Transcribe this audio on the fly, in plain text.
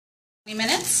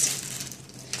minutes,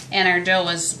 and our dough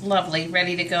is lovely,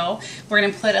 ready to go. We're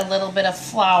going to put a little bit of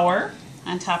flour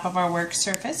on top of our work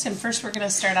surface, and first we're going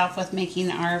to start off with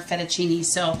making our fettuccine.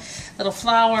 So a little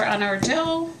flour on our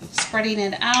dough, spreading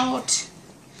it out.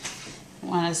 You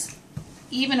want as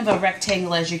even of a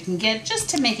rectangle as you can get, just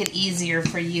to make it easier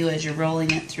for you as you're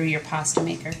rolling it through your pasta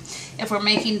maker. If we're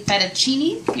making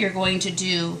fettuccine, you're going to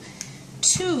do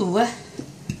two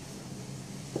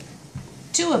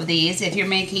of these. If you're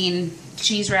making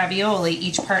cheese ravioli,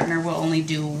 each partner will only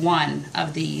do one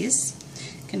of these.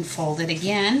 You can fold it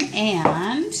again,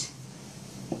 and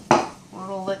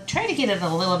we'll try to get it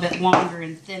a little bit longer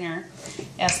and thinner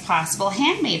as possible.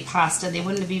 Handmade pasta, they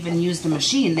wouldn't have even used a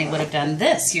machine. They would have done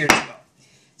this years ago.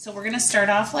 So we're going to start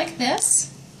off like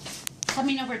this.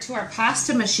 Coming over to our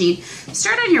pasta machine,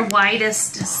 start on your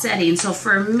widest setting. So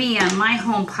for me, on my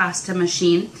home pasta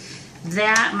machine,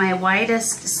 my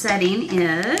widest setting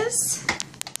is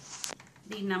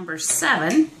the number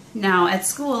 7. Now at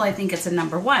school, I think it's a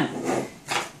number 1.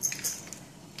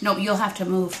 No, you'll have to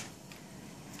move.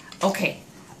 Okay,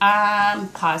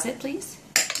 pause it, please.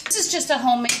 This is just a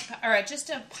homemade, or just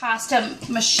a pasta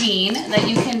machine that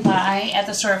you can buy at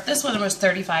the store. This one was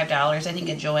 $35, I think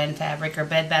at Joann Fabric or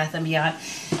Bed Bath & Beyond.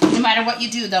 No matter what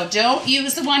you do though, don't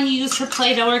use the one you use for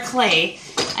Play-Doh or clay.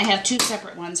 I have 2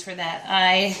 separate ones for that.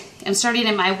 I am starting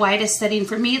in my widest setting.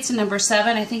 For me, it's a number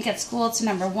 7. I think at school it's a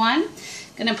number 1. I'm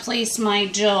going to place my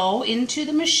dough into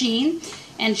the machine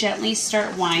and gently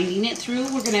start winding it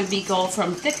through. We're going to go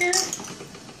from thicker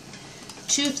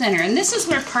to thinner, and this is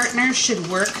where partners should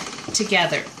work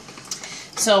together.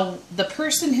 So the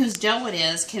person whose dough it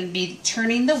is can be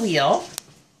turning the wheel.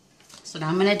 So now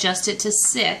I'm going to adjust it to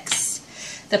 6.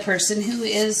 The person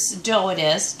whose dough it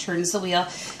is turns the wheel.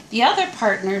 The other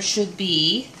partner should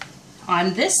be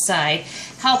on this side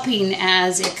helping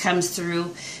as it comes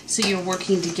through, so you're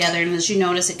working together. And as you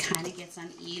notice, it kind of gets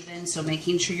uneven, so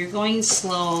making sure you're going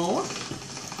slow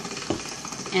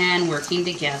and working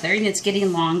together, and it's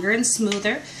getting longer and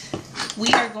smoother.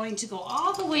 We are going to go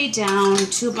all the way down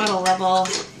to about a level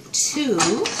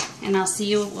 2, and I'll see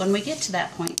you when we get to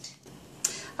that point.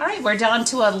 All right, we're down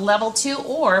to a level 2,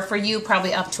 or for you,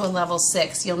 probably up to a level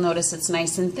 6. You'll notice it's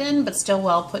nice and thin, but still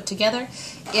well put together.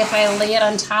 If I lay it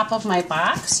on top of my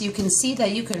box, you can see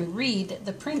that you can read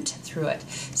the print through it.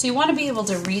 So you want to be able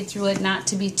to read through it, not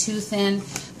to be too thin,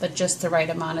 but just the right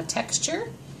amount of texture.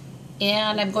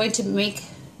 And I'm going to make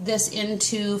this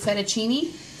into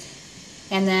fettuccine,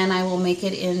 and then I will make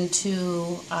it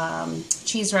into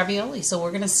cheese ravioli. So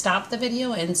we're going to stop the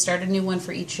video and start a new one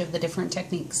for each of the different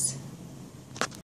techniques.